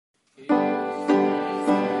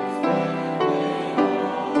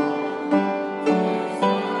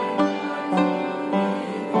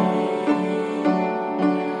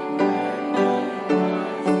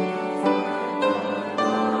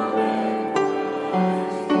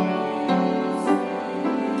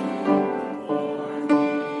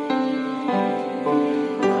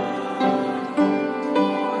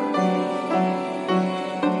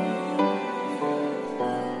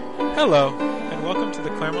Hello, and welcome to the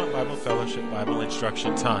Clermont Bible Fellowship Bible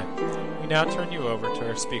Instruction Time. We now turn you over to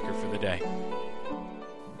our speaker for the day.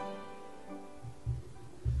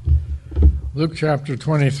 Luke chapter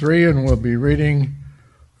 23, and we'll be reading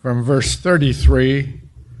from verse 33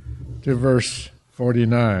 to verse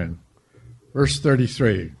 49. Verse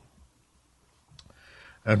 33.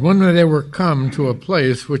 And when they were come to a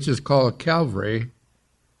place which is called Calvary,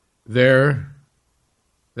 there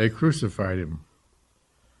they crucified him,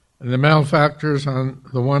 and the malefactors, on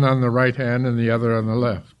the one on the right hand and the other on the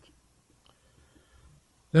left.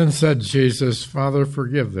 Then said Jesus, Father,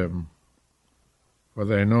 forgive them, for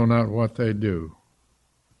they know not what they do.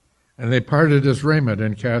 And they parted his raiment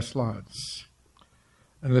and cast lots.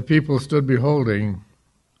 And the people stood beholding,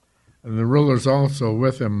 and the rulers also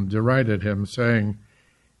with him derided him, saying,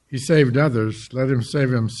 He saved others, let him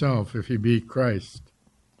save himself, if he be Christ,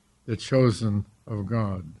 the chosen of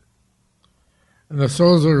God. And the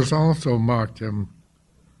soldiers also mocked him,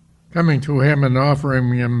 coming to him and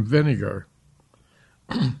offering him vinegar,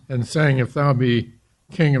 and saying, If thou be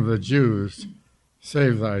king of the Jews,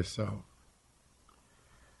 save thyself.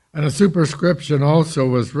 And a superscription also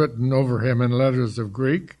was written over him in letters of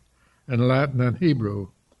Greek and Latin and Hebrew,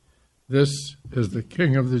 This is the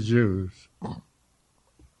King of the Jews.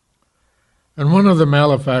 And one of the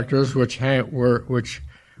malefactors which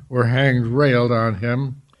were hanged railed on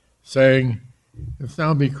him, saying, If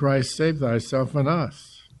thou be Christ, save thyself and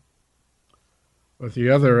us. But the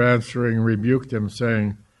other answering rebuked him,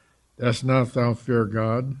 saying, Dost not thou fear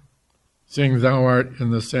God, seeing thou art in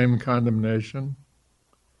the same condemnation?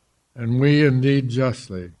 And we indeed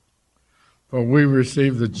justly, for we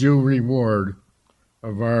receive the due reward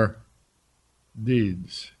of our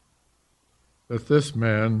deeds. But this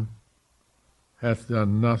man hath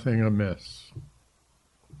done nothing amiss.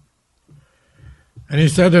 And he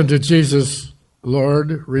said unto Jesus,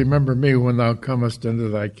 Lord, remember me when thou comest into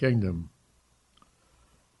thy kingdom.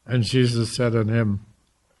 And Jesus said unto him,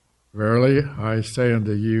 Verily I say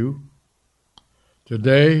unto you,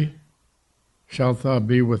 today shalt thou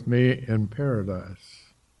be with me in paradise.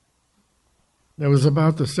 It was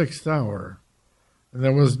about the 6th hour, and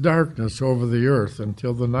there was darkness over the earth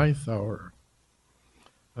until the 9th hour.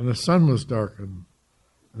 And the sun was darkened,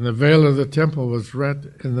 and the veil of the temple was rent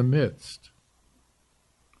in the midst.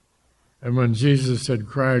 And when Jesus had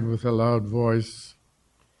cried with a loud voice,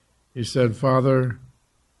 he said, Father,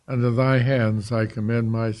 unto thy hands I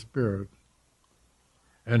commend my spirit.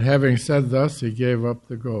 And having said thus, he gave up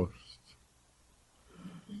the ghost.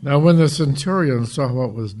 Now when the centurion saw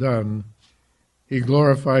what was done, he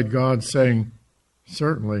glorified God, saying,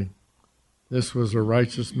 Certainly, this was a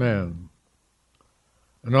righteous man.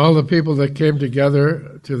 And all the people that came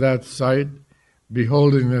together to that sight,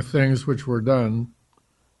 beholding the things which were done,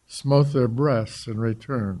 smote their breasts and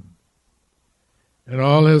returned. And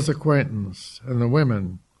all his acquaintance and the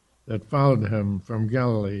women that followed him from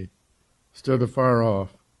Galilee stood afar off,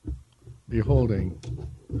 beholding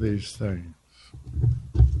these things.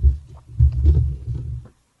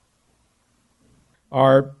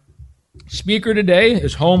 Our speaker today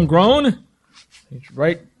is homegrown. He's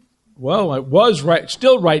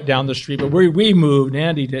still right down the street, but we moved.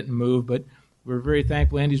 Andy didn't move, but we're very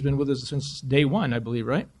thankful. Andy's been with us since day one, I believe,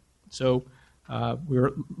 right? So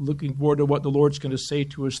we're looking forward to what the Lord's going to say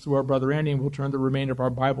to us through our brother Andy, and we'll turn the remainder of our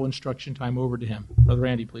Bible instruction time over to him. Brother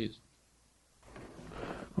Andy, please.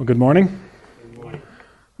 Well, good morning. Good morning.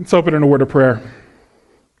 Let's open in a word of prayer.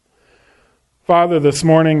 Father, this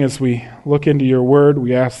morning as we look into your word,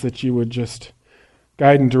 we ask that you would just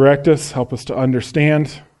guide and direct us, help us to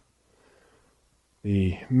understand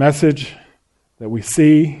the message that we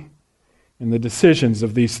see in the decisions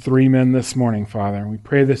of these three men this morning, Father. We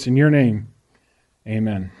pray this in your name.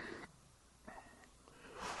 Amen.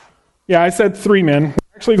 Yeah, I said three men.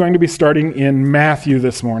 We're actually going to be starting in Matthew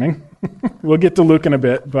this morning. We'll get to Luke in a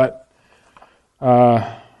bit, but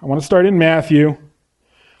I want to start in Matthew,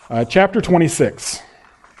 chapter 26.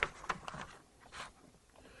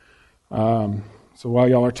 So while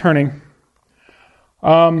y'all are turning,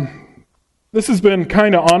 this has been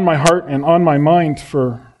kind of on my heart and on my mind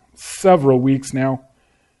for several weeks now.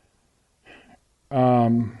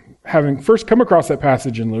 Having first come across that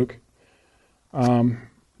passage in Luke,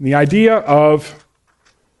 the idea of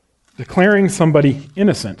declaring somebody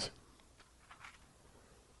innocent.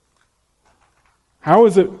 How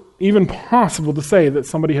is it even possible to say that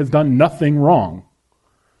somebody has done nothing wrong?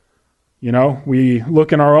 You know, we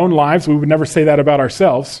look in our own lives, we would never say that about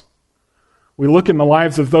ourselves. We look in the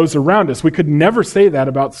lives of those around us. We could never say that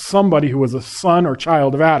about somebody who was a son or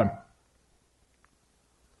child of Adam.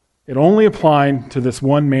 It only applied to this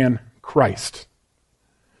one man, Christ.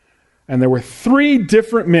 And there were 3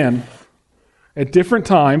 different men at different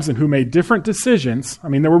times and who made different decisions. I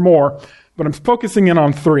mean, there were more, but I'm focusing in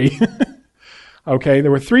on 3. Okay,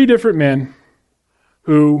 there were 3 different men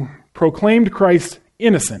who proclaimed Christ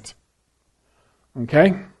innocent.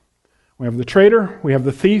 Okay? We have the traitor, we have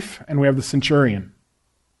the thief, and we have the centurion.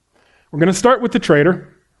 We're going to start with the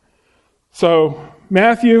traitor. So,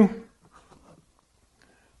 Matthew,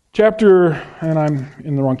 and I'm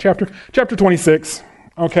in the wrong chapter 26,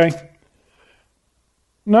 okay?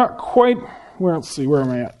 Not quite, where am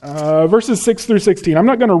I at? Verses 6 through 16. I'm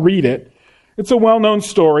not going to read it. It's a well-known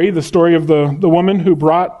story, the story of the woman who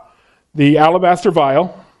brought the alabaster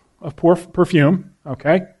vial of perfume,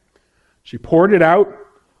 okay? She poured it out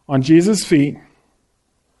on Jesus' feet.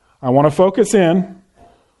 I want to focus in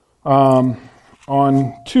on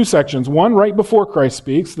 2 sections. One right before Christ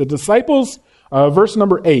speaks. The disciples, verse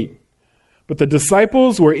number 8. But the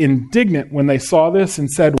disciples were indignant when they saw this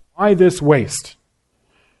and said, "Why this waste?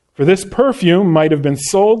 For this perfume might have been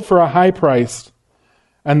sold for a high price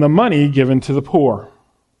and the money given to the poor."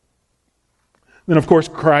 Then, of course,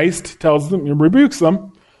 Christ tells them, and rebukes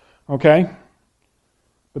them, okay?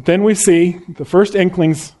 But then we see the first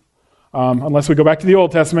inklings, unless we go back to the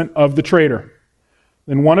Old Testament, of the traitor.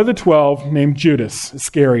 Then one of the 12, named Judas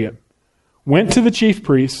Iscariot, went to the chief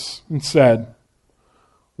priests and said,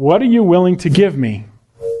 "What are you willing to give me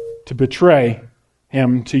to betray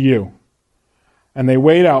him to you?" And they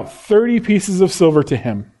weighed out 30 pieces of silver to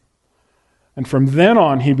him. And from then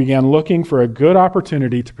on, he began looking for a good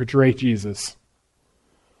opportunity to betray Jesus.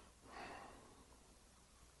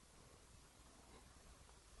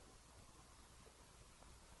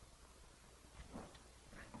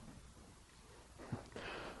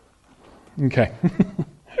 Okay.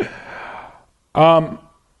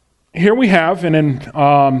 Here we have, and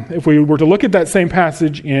if we were to look at that same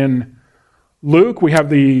passage in Luke, we have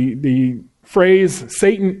the phrase,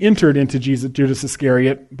 Satan entered into Judas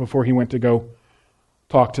Iscariot before he went to go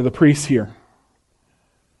talk to the priests here.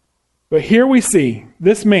 But here we see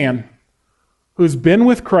this man who's been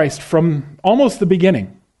with Christ from almost the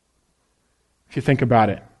beginning, if you think about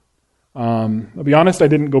it. I'll be honest, I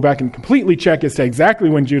didn't go back and completely check as to exactly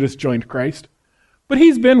when Judas joined Christ, but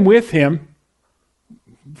he's been with him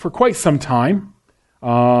for quite some time.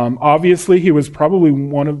 Obviously, he was probably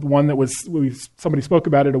one that was, somebody spoke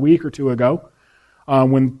about it a week or 2 ago,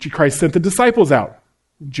 when Christ sent the disciples out.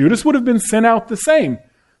 Judas would have been sent out the same,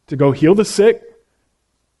 to go heal the sick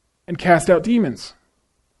and cast out demons.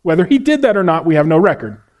 Whether he did that or not, we have no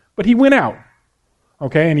record. But he went out,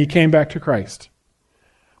 okay, and he came back to Christ.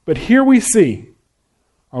 But here we see,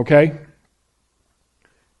 okay,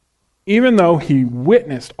 even though he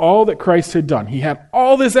witnessed all that Christ had done, he had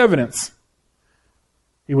all this evidence,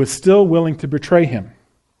 he was still willing to betray him.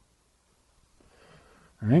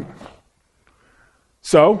 All right?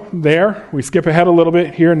 So, there, we skip ahead a little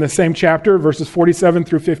bit here in the same chapter, verses 47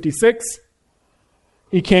 through 56.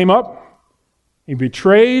 He came up, he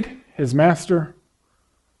betrayed his master,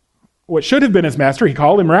 what should have been his master. He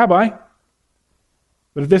called him rabbi.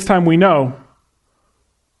 But at this time we know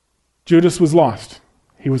Judas was lost.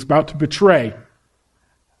 He was about to betray.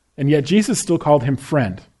 And yet Jesus still called him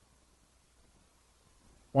friend.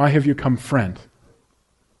 Why have you come friend?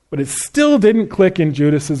 But it still didn't click in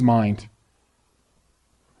Judas's mind.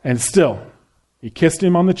 And still, he kissed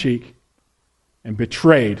him on the cheek and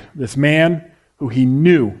betrayed this man who he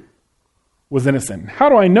knew was innocent. How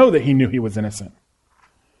do I know that he knew he was innocent?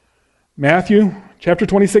 Matthew chapter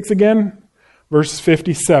 26 again. Verse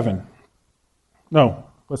 57. No,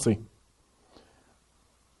 let's see.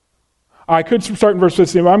 I could start in verse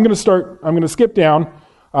 57. I'm going to skip down.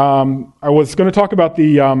 I was going to talk about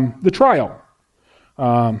the trial.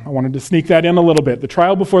 I wanted to sneak that in a little bit. The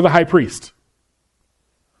trial before the high priest.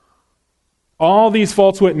 All these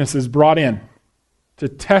false witnesses brought in to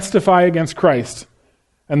testify against Christ.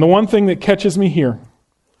 And the one thing that catches me here,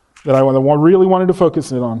 that I really wanted to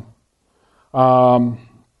focus it on,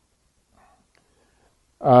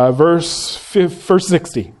 verse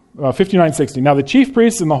 60, 59-60. Now the chief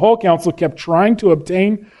priests and the whole council kept trying to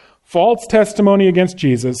obtain false testimony against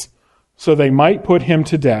Jesus so they might put him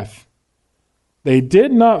to death. They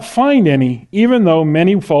did not find any, even though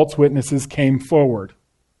many false witnesses came forward.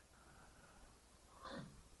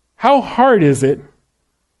 How hard is it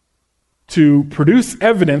to produce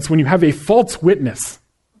evidence when you have a false witness?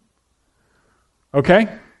 Okay?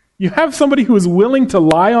 You have somebody who is willing to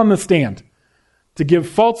lie on the stand, to give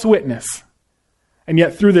false witness. And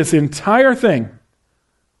yet through this entire thing,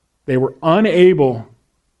 they were unable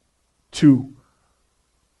to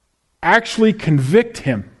actually convict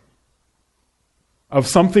him of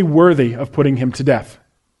something worthy of putting him to death.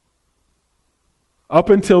 up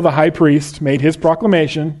until the high priest made his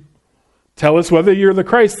proclamation, tell us whether you're the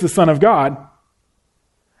Christ, the Son of God.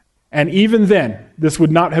 And even then, this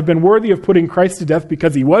would not have been worthy of putting Christ to death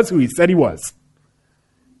because he was who he said he was.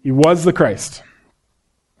 He was the Christ.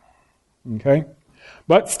 Okay?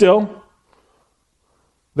 But still,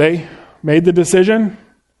 they made the decision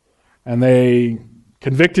and they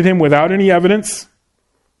convicted him without any evidence.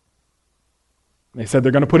 They said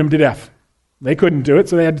they're going to put him to death. They couldn't do it,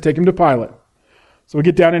 so they had to take him to Pilate. So we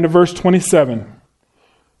get down into verse 27.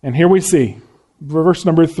 And here we see, verse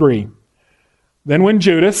number 3. Then when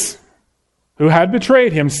Judas, who had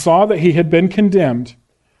betrayed him, saw that he had been condemned,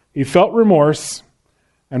 he felt remorse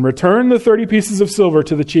and returned the 30 pieces of silver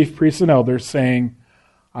to the chief priests and elders, saying,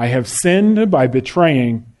 I have sinned by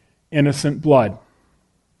betraying innocent blood.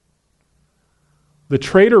 The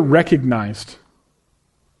traitor recognized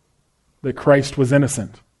that Christ was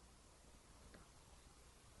innocent.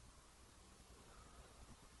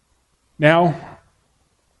 Now,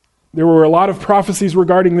 there were a lot of prophecies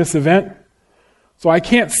regarding this event, so I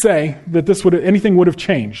can't say that anything would have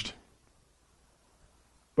changed.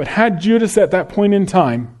 But had Judas at that point in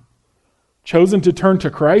time chosen to turn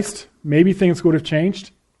to Christ, maybe things would have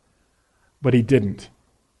changed, but he didn't.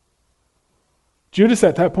 Judas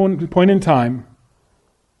at that point in time,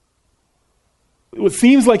 it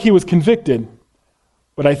seems like he was convicted,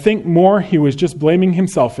 but I think more he was just blaming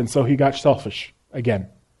himself, and so he got selfish again.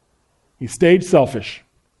 He stayed selfish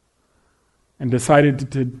and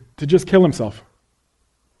decided to just kill himself.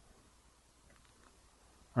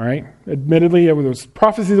 All right? Admittedly, there was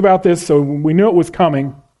prophecies about this, so we knew it was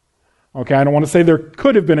coming. Okay, I don't want to say there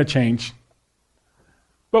could have been a change,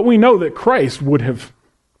 but we know that Christ would have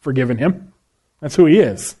forgiven him. That's who he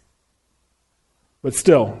is. But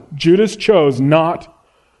still, Judas chose not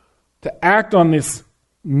to act on this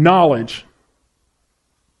knowledge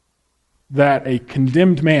that a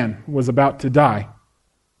condemned man was about to die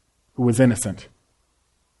who was innocent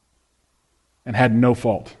and had no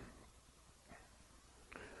fault.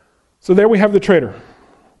 So there we have the traitor.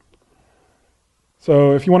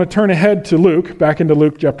 So if you want to turn ahead to Luke, back into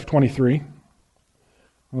Luke chapter 23,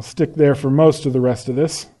 we'll stick there for most of the rest of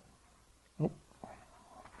this.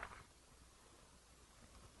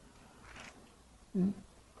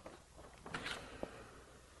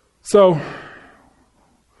 So,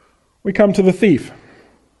 we come to the thief.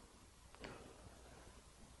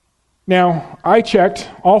 Now, I checked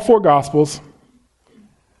all 4 Gospels.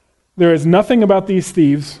 There is nothing about these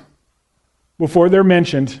thieves before they're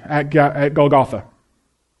mentioned at Golgotha.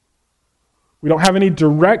 We don't have any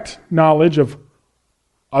direct knowledge of,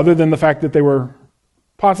 other than the fact that they were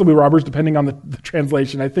possibly robbers, depending on the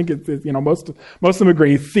translation. I think it's most of them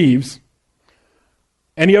agree, thieves.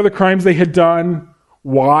 Any other crimes they had done,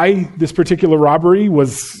 why this particular robbery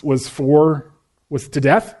was to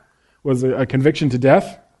death, was a conviction to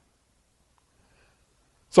death.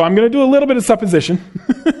 So I'm going to do a little bit of supposition.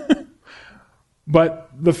 But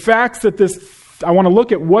the facts that I want to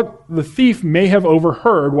look at what the thief may have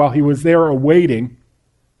overheard while he was there awaiting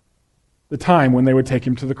the time when they would take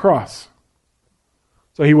him to the cross.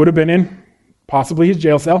 So he would have been in possibly his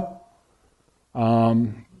jail cell.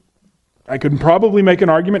 I could probably make an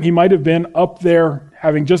argument he might have been up there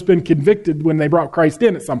having just been convicted when they brought Christ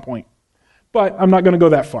in at some point. But I'm not going to go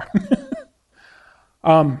that far.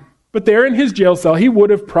 But there in his jail cell, he would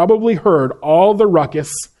have probably heard all the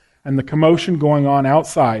ruckus and the commotion going on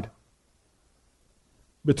outside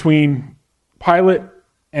between Pilate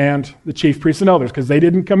and the chief priests and elders, because they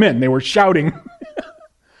didn't come in. They were shouting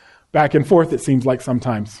back and forth, it seems like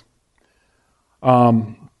sometimes. But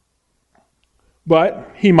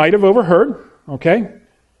he might have overheard, okay?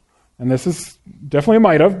 And this is definitely a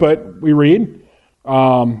might have, but we read,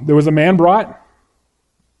 there was a man brought,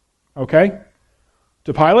 okay,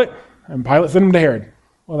 to Pilate, and Pilate sent him to Herod.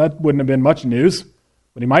 Well, that wouldn't have been much news,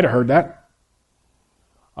 but he might have heard that.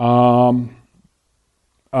 The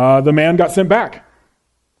man got sent back,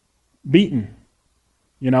 beaten,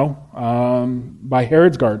 by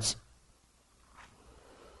Herod's guards.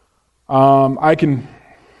 I can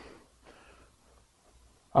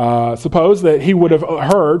suppose that he would have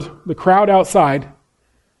heard the crowd outside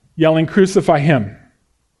yelling, "Crucify him."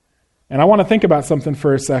 And I want to think about something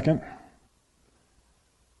for a second.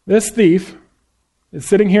 This thief is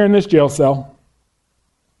sitting here in this jail cell,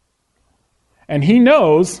 and he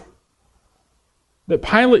knows that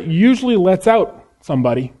Pilate usually lets out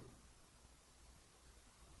somebody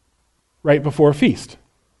right before a feast.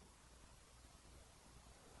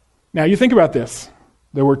 Now you think about this.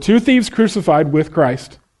 There were 2 thieves crucified with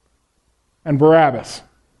Christ, and Barabbas,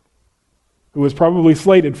 who was probably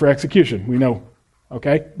slated for execution, we know,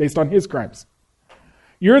 okay, based on his crimes.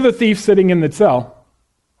 You're the thief sitting in the cell.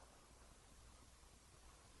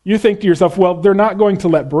 You think to yourself, well, they're not going to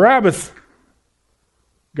let Barabbas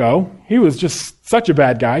go. He was just such a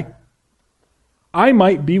bad guy. I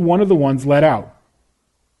might be one of the ones let out.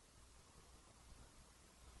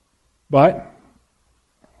 But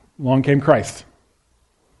along came Christ.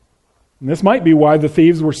 And this might be why the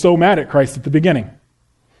thieves were so mad at Christ at the beginning.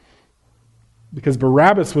 Because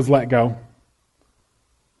Barabbas was let go,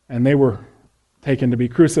 and they were taken to be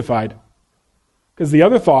crucified. Because the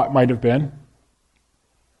other thought might have been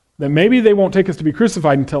that maybe they won't take us to be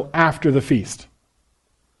crucified until after the feast.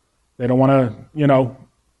 They don't want to,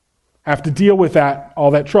 have to deal with that,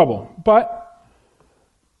 all that trouble. But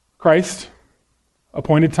Christ,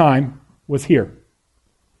 appointed time, was here.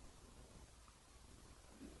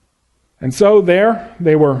 And so there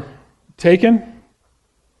they were taken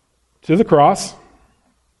to the cross.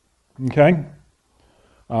 Okay?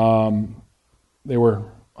 They were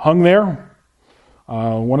hung there.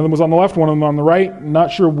 One of them was on the left, one of them on the right.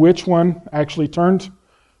 Not sure which one actually turned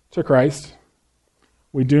to Christ.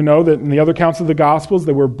 We do know that in the other accounts of the Gospels,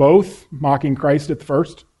 they were both mocking Christ at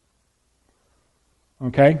first.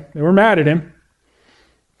 Okay? They were mad at him.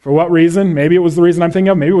 For what reason? Maybe it was the reason I'm thinking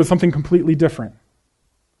of. Maybe it was something completely different.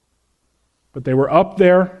 But they were up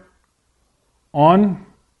there on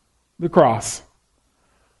the cross,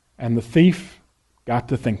 and the thief got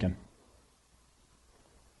to thinking.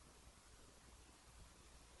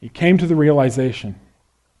 He came to the realization,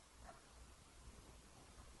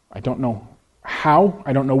 I don't know how,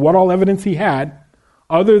 I don't know what all evidence he had,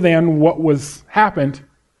 other than what was happened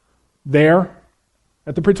there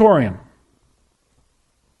at the Praetorium,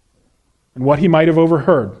 and what he might have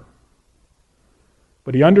overheard.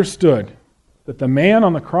 But he understood that the man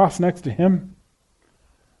on the cross next to him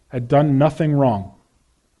had done nothing wrong.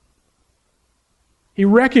 He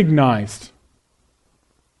recognized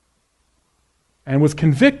and was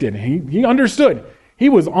convicted. He understood. He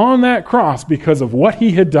was on that cross because of what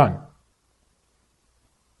he had done.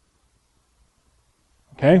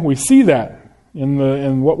 Okay, we see that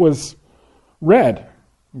in what was read.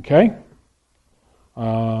 Okay?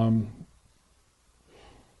 Do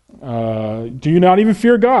you not even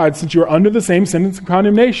fear God, since you are under the same sentence of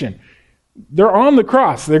condemnation? They're on the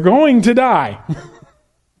cross. They're going to die.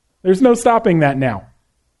 There's no stopping that now.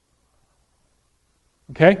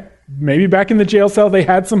 Okay? Maybe back in the jail cell they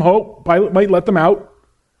had some hope. Pilate might let them out.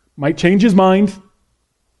 Might change his mind.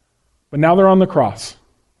 But now they're on the cross.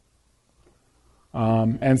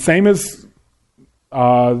 And same as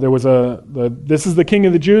there was this is the King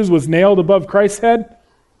of the Jews was nailed above Christ's head.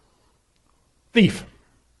 Thief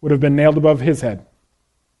would have been nailed above his head.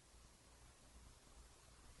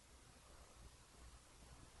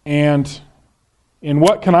 And in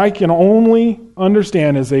what I can only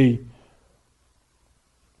understand as a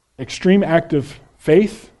extreme act of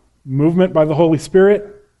faith, movement by the Holy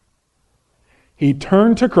Spirit, he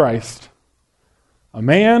turned to Christ, a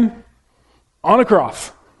man on a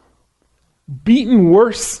cross, beaten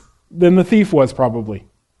worse than the thief was probably,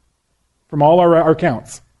 from all our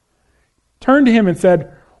accounts. Turned to him and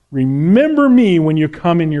said, "Remember me when you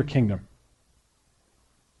come in your kingdom."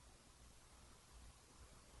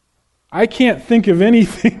 I can't think of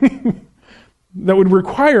anything that would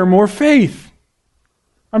require more faith.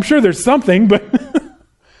 I'm sure there's something, but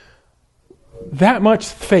that much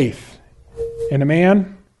faith in a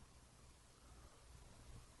man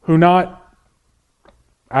who not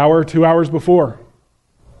hour, 2 hours before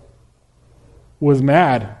was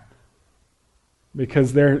mad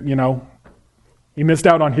because he missed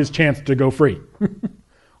out on his chance to go free.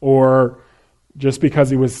 Or just because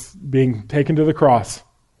he was being taken to the cross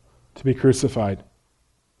to be crucified.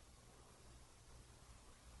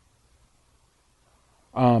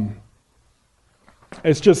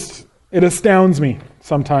 It astounds me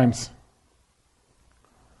sometimes.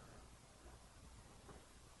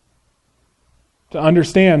 To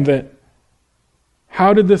understand that,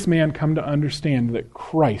 how did this man come to understand that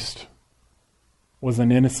Christ was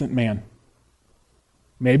an innocent man?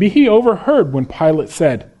 Maybe he overheard when Pilate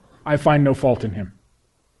said, "I find no fault in him."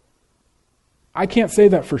 I can't say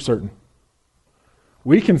that for certain.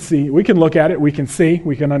 We can look at it, we can see,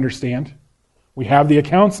 we can understand. We have the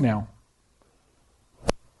accounts now.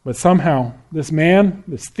 But somehow, this man,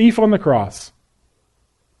 this thief on the cross,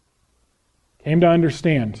 came to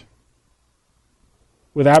understand,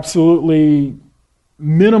 with absolutely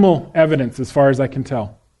minimal evidence as far as I can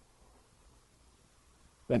tell,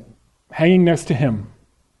 that hanging next to him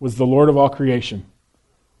was the Lord of all creation,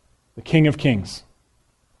 the King of kings.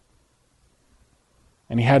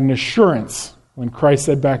 And he had an assurance when Christ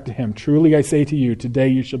said back to him, "Truly I say to you, today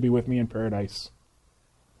you shall be with me in paradise."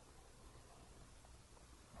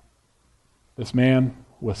 This man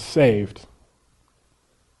was saved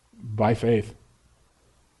by faith.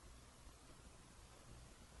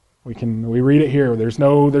 We read it here. There's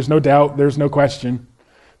no doubt, there's no question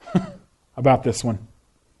about this one.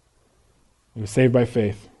 He was saved by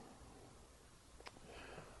faith.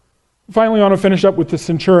 Finally, I want to finish up with the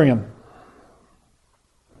centurion.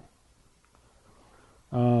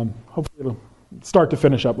 Hopefully it'll start to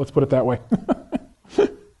finish up. Let's put it that way.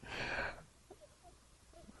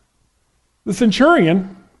 The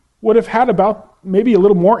centurion would have had about maybe a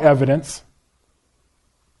little more evidence,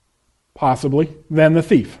 possibly, than the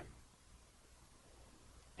thief.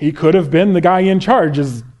 He could have been the guy in charge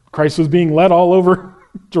as Christ was being led all over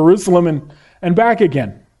Jerusalem and back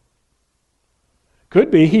again. Could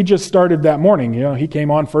be he just started that morning. He came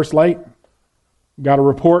on first light, got a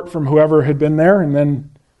report from whoever had been there, and then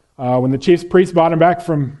when the chief priest brought him back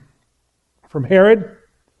from Herod,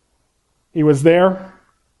 he was there.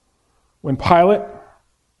 When Pilate,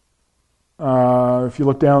 if you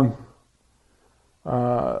look down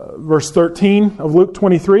verse 13 of Luke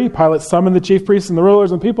 23, Pilate summoned the chief priests and the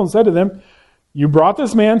rulers and people and said to them, "You brought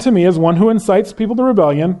this man to me as one who incites people to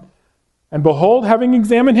rebellion, and behold, having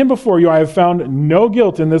examined him before you, I have found no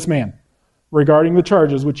guilt in this man regarding the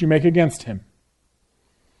charges which you make against him."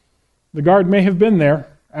 The guard may have been there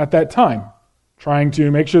at that time, trying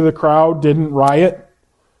to make sure the crowd didn't riot.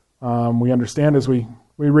 We understand as we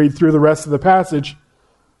read through the rest of the passage,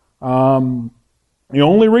 the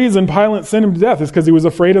only reason Pilate sent him to death is because he was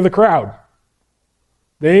afraid of the crowd.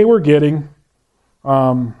 They were getting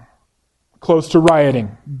close to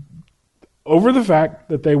rioting over the fact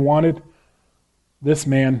that they wanted this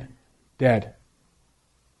man dead.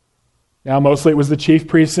 Now, mostly it was the chief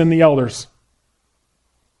priests and the elders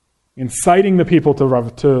inciting the people to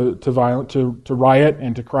riot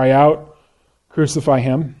and to cry out, "Crucify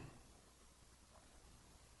him."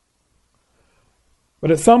 But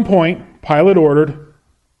at some point, Pilate ordered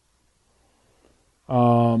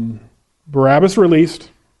Barabbas released.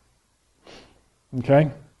 Okay?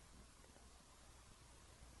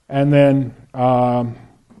 And then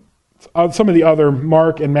some of the other,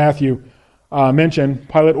 Mark and Matthew, mention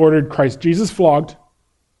Pilate ordered Christ Jesus flogged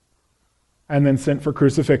and then sent for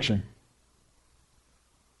crucifixion.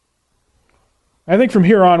 I think from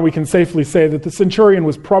here on we can safely say that the centurion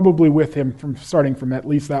was probably with him starting from at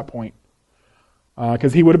least that point.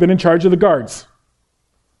 Because he would have been in charge of the guards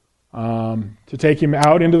to take him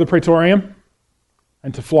out into the praetorium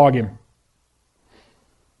and to flog him.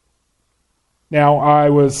 Now, I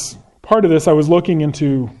was looking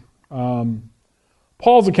into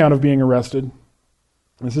Paul's account of being arrested.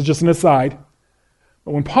 This is just an aside.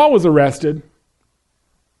 But when Paul was arrested,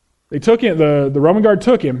 they took him, the Roman guard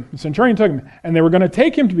took him, the centurion took him, and they were going to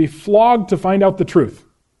take him to be flogged to find out the truth.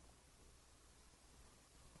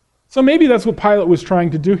 So maybe that's what Pilate was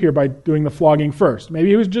trying to do here by doing the flogging first. Maybe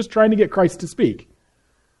he was just trying to get Christ to speak.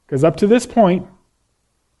 Because up to this point,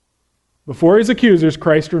 before his accusers,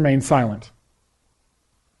 Christ remained silent.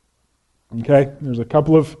 Okay? There's a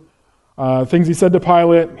couple of things he said to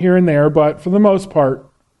Pilate here and there, but for the most part,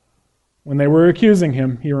 when they were accusing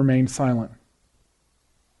him, he remained silent.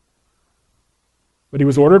 But he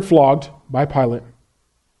was ordered flogged by Pilate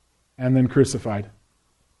and then crucified.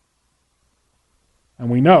 And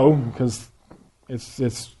we know, because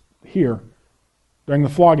it's here, during the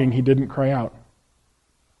flogging, he didn't cry out.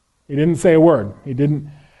 He didn't say a word. He didn't.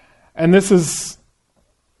 And this is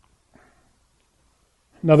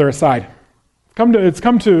another aside. It's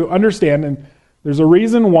come to understand, and there's a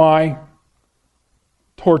reason why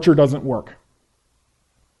torture doesn't work.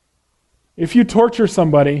 If you torture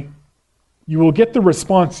somebody, you will get the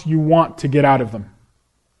response you want to get out of them,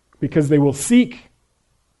 because they will seek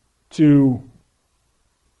to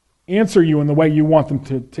answer you in the way you want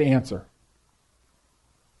them to answer.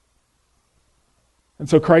 And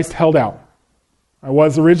so Christ held out. I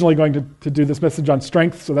was originally going to do this message on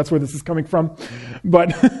strength, so that's where this is coming from.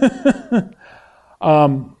 But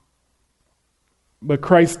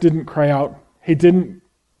Christ didn't cry out. He didn't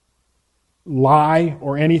lie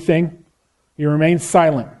or anything. He remained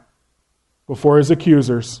silent before his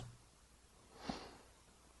accusers.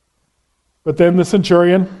 But then the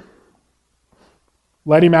centurion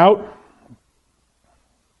let him out.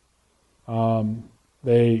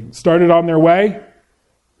 They started on their way,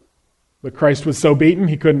 but Christ was so beaten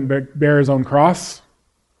he couldn't bear his own cross. It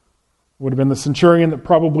would have been the centurion that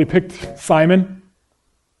probably picked Simon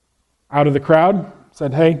out of the crowd,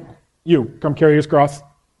 said, "Hey, you, come carry his cross."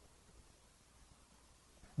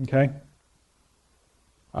 Okay?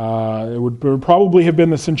 It would probably have been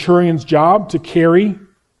the centurion's job to carry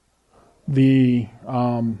the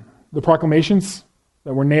proclamations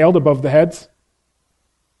that were nailed above the heads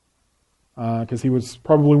because he was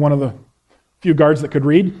probably one of the few guards that could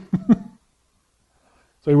read.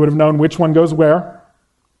 So he would have known which one goes where.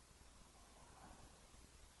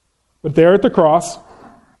 But there at the cross,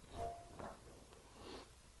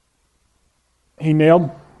 he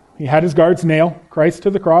had his guards nail Christ to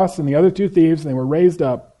the cross and the other two thieves, and they were raised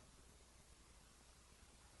up.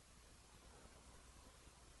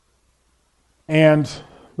 And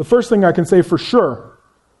the first thing I can say for sure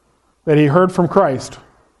that he heard from Christ,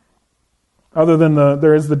 other than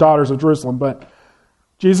there is the daughters of Jerusalem, but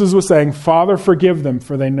Jesus was saying, "Father, forgive them,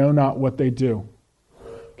 for they know not what they do."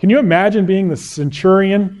 Can you imagine being the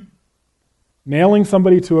centurion, nailing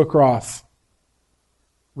somebody to a cross,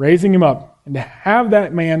 raising him up, and to have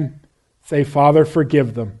that man say, "Father,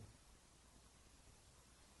 forgive them"?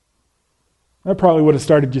 That probably would have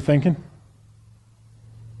started you thinking.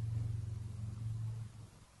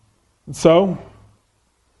 And so,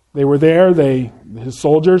 they were there, his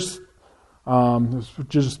soldiers, it was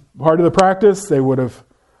just part of the practice. They would have,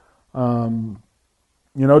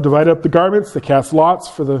 divided up the garments. They cast lots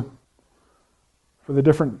for the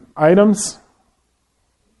different items.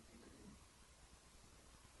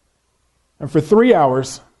 And for 3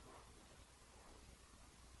 hours,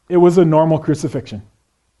 it was a normal crucifixion.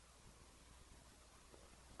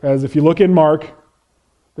 Because if you look in Mark,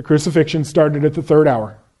 the crucifixion started at the 3rd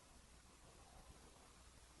hour.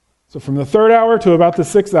 So from the 3rd hour to about the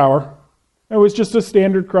 6th hour, it was just a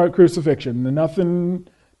standard crucifixion. Nothing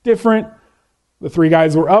different. The 3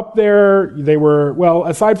 guys were up there. They were, well,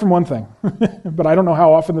 aside from one thing, but I don't know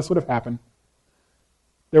how often this would have happened.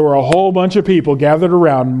 There were a whole bunch of people gathered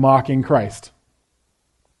around mocking Christ.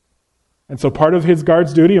 And so part of his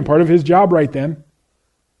guard's duty and part of his job right then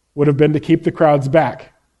would have been to keep the crowds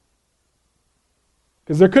back.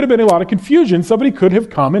 Because there could have been a lot of confusion. Somebody could have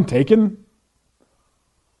come and taken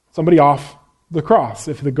somebody off the cross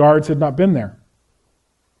if the guards had not been there.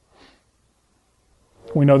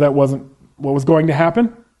 We know that wasn't what was going to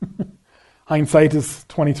happen. Hindsight is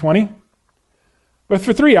 20/20. But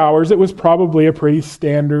for 3 hours, it was probably a pretty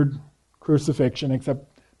standard crucifixion, except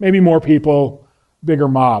maybe more people, bigger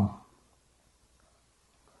mob.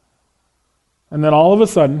 And then all of a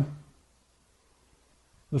sudden,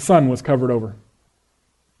 the sun was covered over.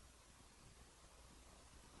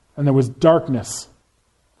 And there was darkness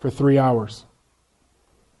for 3 hours.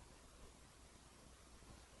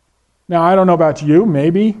 Now, I don't know about you.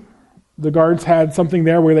 Maybe the guards had something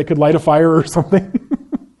there where they could light a fire or something.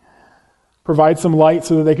 Provide some light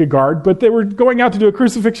so that they could guard. But they were going out to do a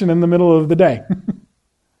crucifixion in the middle of the day.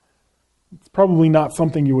 It's probably not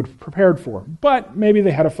something you would have prepared for. But maybe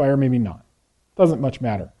they had a fire, maybe not. Doesn't much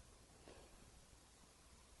matter.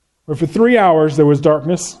 But for 3 hours there was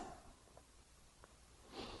darkness.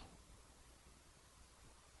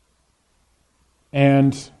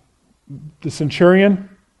 And the centurion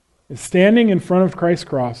is standing in front of Christ's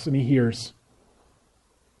cross and he hears,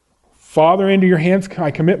 "Father, into your hands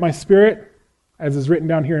I commit my spirit," as is written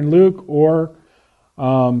down here in Luke, or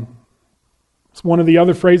it's one of the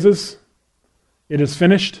other phrases, "It is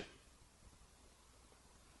finished."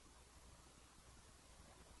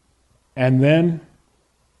 And then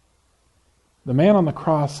the man on the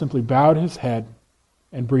cross simply bowed his head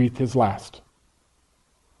and breathed his last.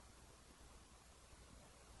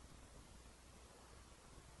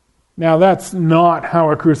 Now, that's not how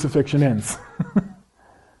a crucifixion ends.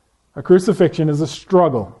 A crucifixion is a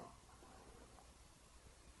struggle.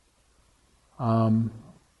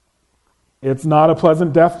 It's not a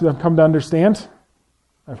pleasant death I've come to understand.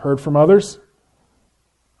 I've heard from others.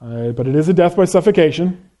 But it is a death by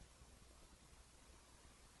suffocation.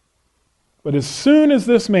 But as soon as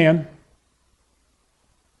this man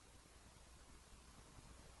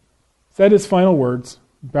said his final words,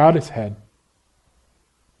 bowed his head,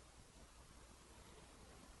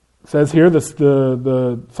 it says here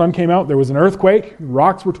the sun came out, there was an earthquake,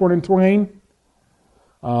 rocks were torn in twain.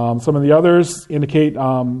 Some of the others indicate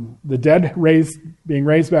the dead being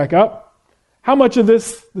raised back up. How much of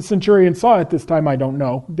this the centurion saw at this time, I don't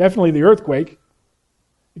know. Definitely the earthquake.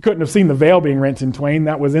 He couldn't have seen the veil being rent in twain.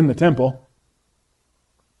 That was in the temple.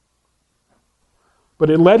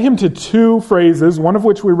 But it led him to 2 phrases, one of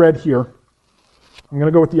which we read here. I'm going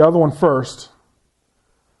to go with the other one first.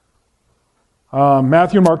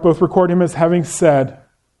 Matthew and Mark both record him as having said,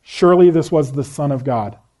 "Surely this was the Son of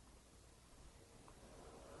God."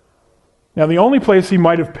 Now, the only place he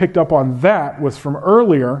might have picked up on that was from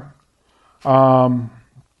earlier,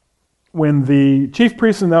 when the chief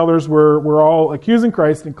priests and elders were all accusing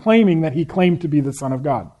Christ and claiming that he claimed to be the Son of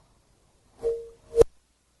God.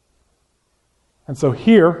 And so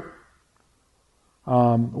here,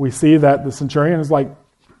 we see that the centurion is like,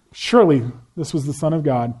 surely this was the Son of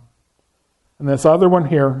God. And this other one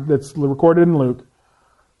here that's recorded in Luke,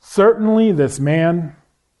 certainly this man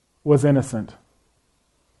was innocent.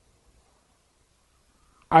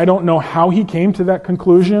 I don't know how he came to that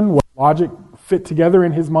conclusion, what logic fit together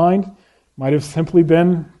in his mind. Might have simply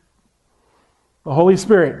been the Holy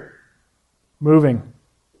Spirit moving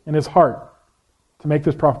in his heart to make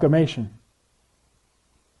this proclamation.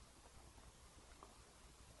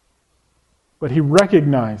 But he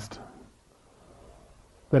recognized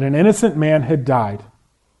that an innocent man had died.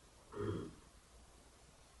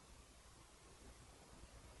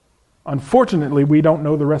 Unfortunately, we don't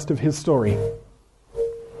know the rest of his story.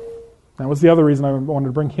 That was the other reason I wanted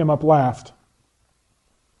to bring him up last.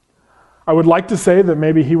 I would like to say that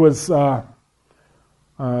maybe he was the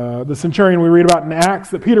centurion we read about in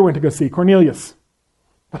Acts that Peter went to go see, Cornelius.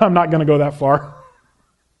 But I'm not going to go that far.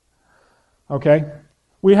 Okay?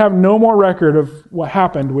 We have no more record of what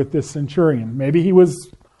happened with this centurion. Maybe he was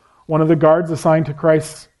one of the guards assigned to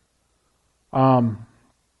Christ's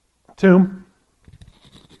tomb.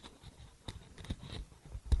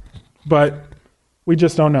 But we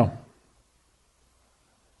just don't know.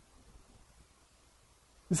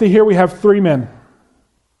 You see, here we have three men.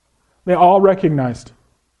 They all recognized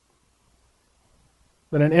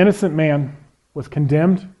that an innocent man was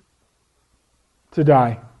condemned to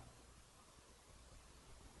die.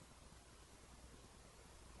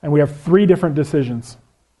 And we have three different decisions.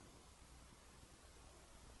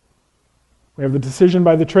 We have the decision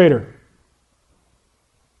by the traitor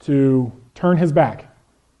to turn his back,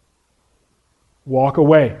 walk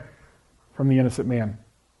away from the innocent man.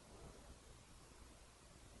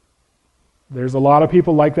 There's a lot of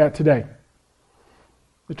people like that today.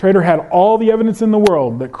 The traitor had all the evidence in the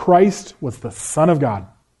world that Christ was the Son of God.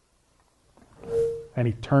 And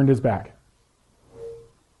he turned his back.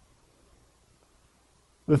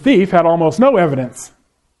 The thief had almost no evidence,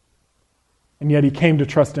 and yet he came to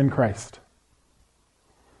trust in Christ.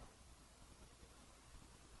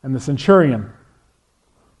 And the centurion,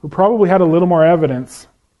 who probably had a little more evidence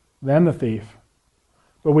than the thief,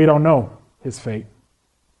 but we don't know his fate.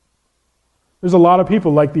 There's a lot of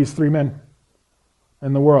people like these three men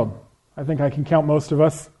in the world. I think I can count most of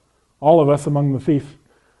us, all of us among the thief,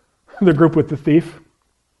 the group with the thief.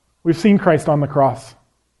 We've seen Christ on the cross.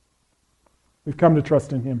 We've come to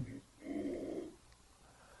trust in him.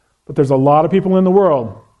 But there's a lot of people in the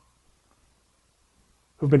world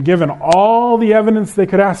who've been given all the evidence they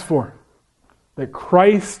could ask for that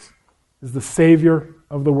Christ is the Savior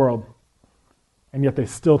of the world. And yet they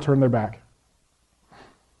still turn their back.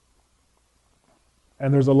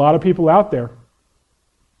 And there's a lot of people out there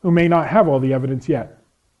who may not have all the evidence yet.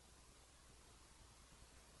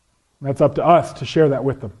 And that's up to us to share that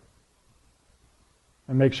with them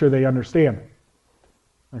and make sure they understand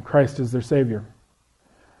that Christ is their Savior.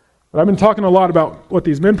 But I've been talking a lot about what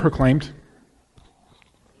these men proclaimed.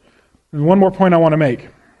 There's one more point I want to make.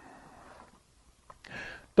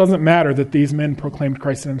 It doesn't matter that these men proclaimed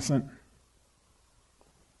Christ innocent.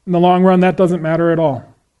 In the long run, that doesn't matter at all.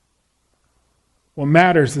 What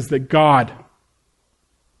matters is that God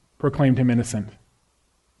proclaimed him innocent.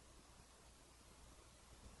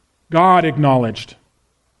 God acknowledged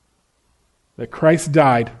that Christ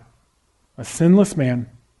died, a sinless man,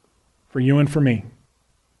 for you and for me.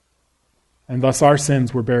 And thus our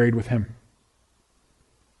sins were buried with him.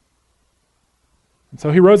 And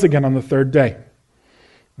so he rose again on the third day.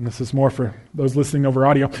 And this is more for those listening over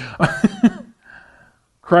audio.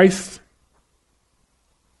 Christ,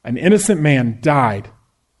 an innocent man, died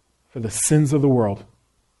for the sins of the world.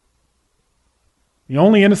 The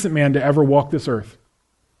only innocent man to ever walk this earth.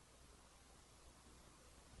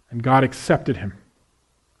 And God accepted him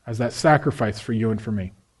as that sacrifice for you and for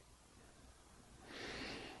me.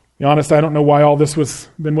 To be honest, I don't know why all this was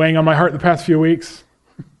been weighing on my heart the past few weeks,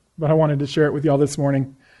 but I wanted to share it with you all this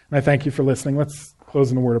morning. And I thank you for listening. Let's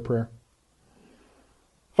close in a word of prayer.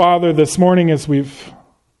 Father, this morning as we've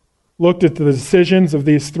looked at the decisions of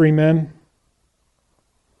these three men,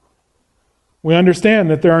 we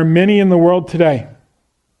understand that there are many in the world today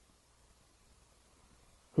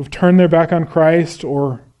who've turned their back on Christ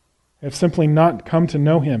or have simply not come to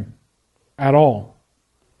know him at all.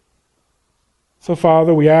 So,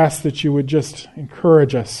 Father, we ask that you would just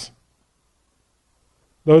encourage us.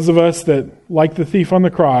 Those of us that, like the thief on the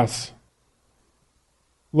cross,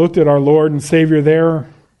 looked at our Lord and Savior there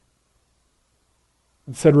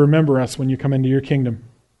and said, remember us when you come into your kingdom.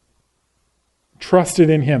 Trusted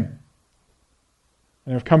in him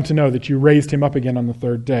and have come to know that you raised him up again on the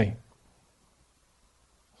third day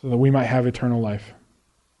so that we might have eternal life.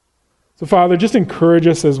 So, Father, just encourage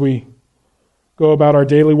us as we go about our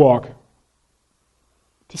daily walk,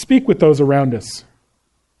 to speak with those around us,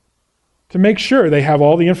 to make sure they have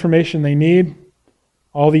all the information they need,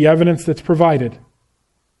 all the evidence that's provided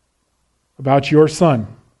about your Son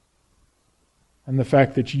and the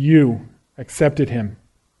fact that you accepted him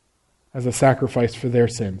as a sacrifice for their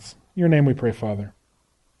sins. In your name we pray, Father.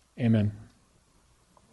 Amen.